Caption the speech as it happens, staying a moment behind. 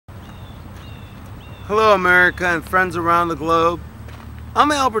Hello America and friends around the globe.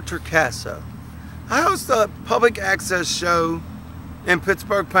 I'm Albert Torcaso. I host a public access show in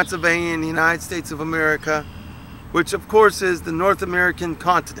Pittsburgh, Pennsylvania in the United States of America, which of course is the North American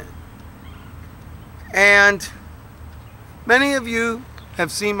continent. And many of you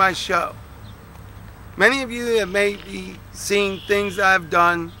have seen my show. Many of you have maybe seen things I've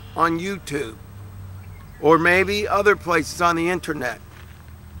done on YouTube or maybe other places on the internet.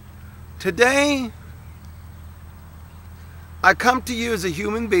 Today, I come to you as a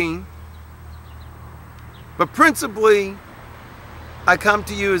human being, but principally, I come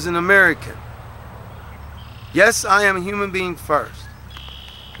to you as an American. Yes, I am a human being first.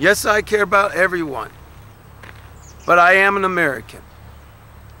 Yes, I care about everyone, but I am an American.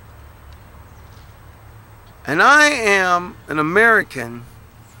 And I am an American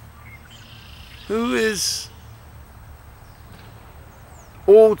who is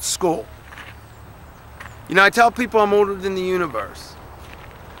old school. You know, I tell people I'm older than the universe,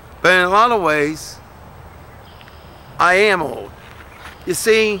 but in a lot of ways, I am old. You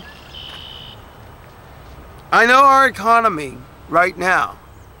see, I know our economy right now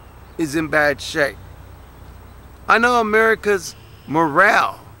is in bad shape. I know America's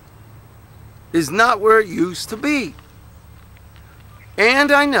morale is not where it used to be. And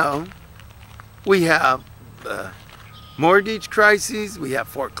I know we have mortgage crises, we have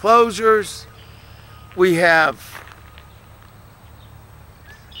foreclosures, we have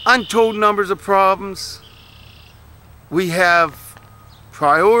untold numbers of problems, we have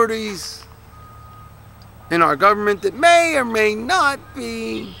priorities in our government that may or may not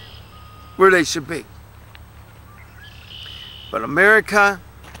be where they should be. But America,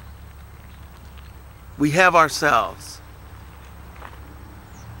 we have ourselves.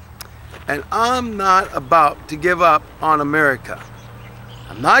 And I'm not about to give up on America.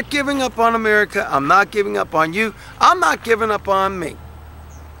 I'm not giving up on America. I'm not giving up on you. I'm not giving up on me.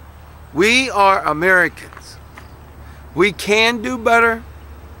 We are Americans. We can do better.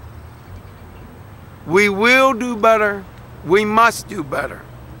 We will do better. We must do better.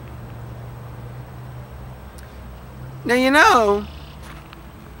 Now, you know,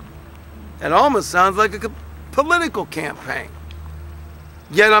 it almost sounds like a political campaign.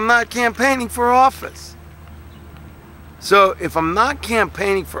 Yet I'm not campaigning for office. So if I'm not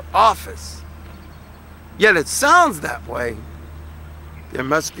campaigning for office, yet it sounds that way, there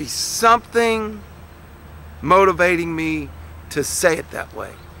must be something motivating me to say it that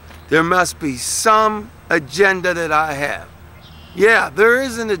way. There must be some agenda that I have. Yeah, there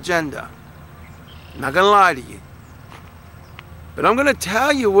is an agenda. I'm not going to lie to you. But I'm going to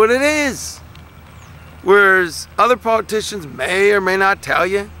tell you what it is. Whereas other politicians may or may not tell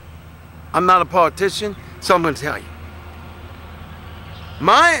you. I'm not a politician, so I'm going to tell you.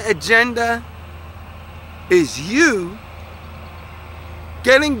 My agenda is you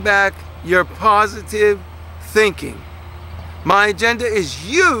getting back your positive thinking. My agenda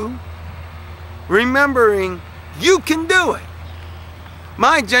is you remembering you can do it.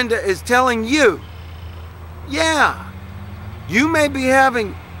 My agenda is telling you, yeah, you may be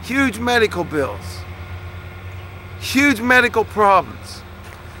having huge medical bills, huge medical problems.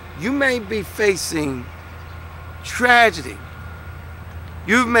 You may be facing tragedy.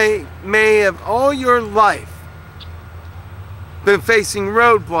 You may have all your life been facing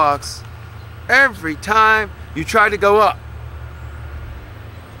roadblocks every time you try to go up.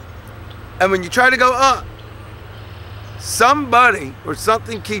 And when you try to go up, somebody or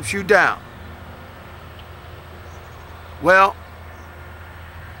something keeps you down. Well,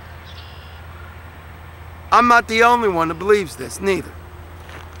 I'm not the only one that believes this, neither.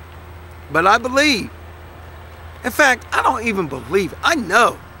 But I believe. In fact, I don't even believe it. I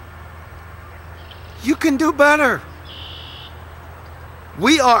know. You can do better.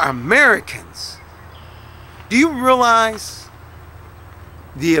 We are Americans. Do you realize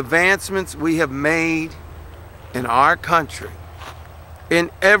the advancements we have made in our country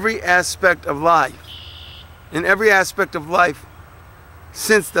in every aspect of life? In every aspect of life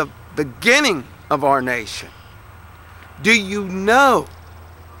since the beginning of our nation. Do you know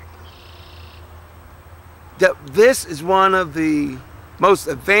that this is one of the most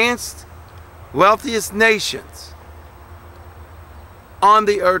advanced, wealthiest nations on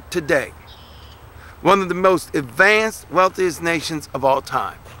the earth today? One of the most advanced, wealthiest nations of all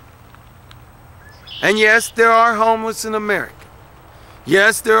time. And yes, there are homeless in America.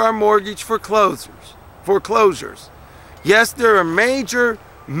 Yes, there are mortgage foreclosures. Yes, there are major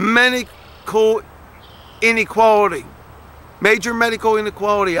medical inequality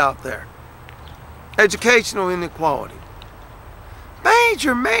out there. Educational inequality.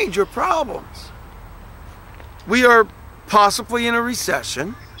 Major problems. we are possibly in a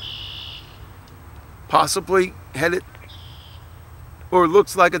recession, possibly headed, or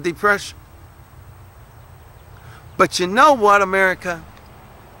looks like a depression. But you know what, America?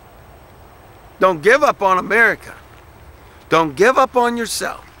 Don't give up on America. Don't give up on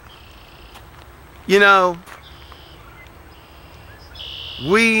yourself. You know,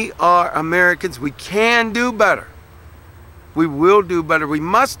 we are Americans. We can do better. We will do better. We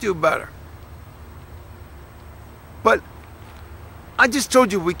must do better. But I just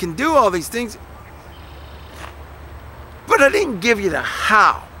told you we can do all these things. But I didn't give you the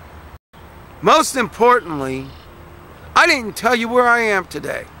how. Most importantly, I didn't tell you where I am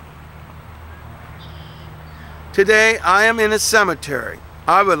today. Today, I am in a cemetery.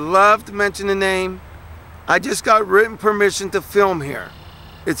 I would love to mention the name. I just got written permission to film here.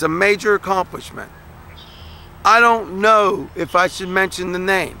 It's a major accomplishment. I don't know if I should mention the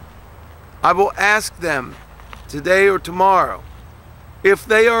name. I will ask them today or tomorrow if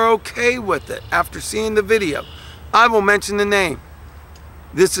they are okay with it after seeing the video. I will mention the name.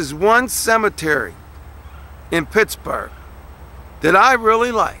 This is one cemetery in Pittsburgh that I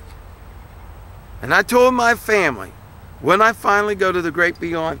really like. And I told my family, when I finally go to the great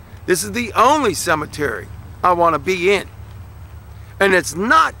beyond, this is the only cemetery I want to be in. And it's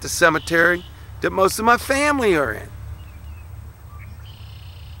not the cemetery that most of my family are in.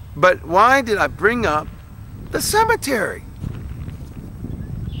 But why did I bring up the cemetery?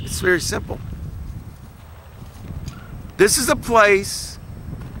 It's very simple. This is a place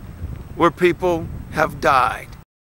where people have died.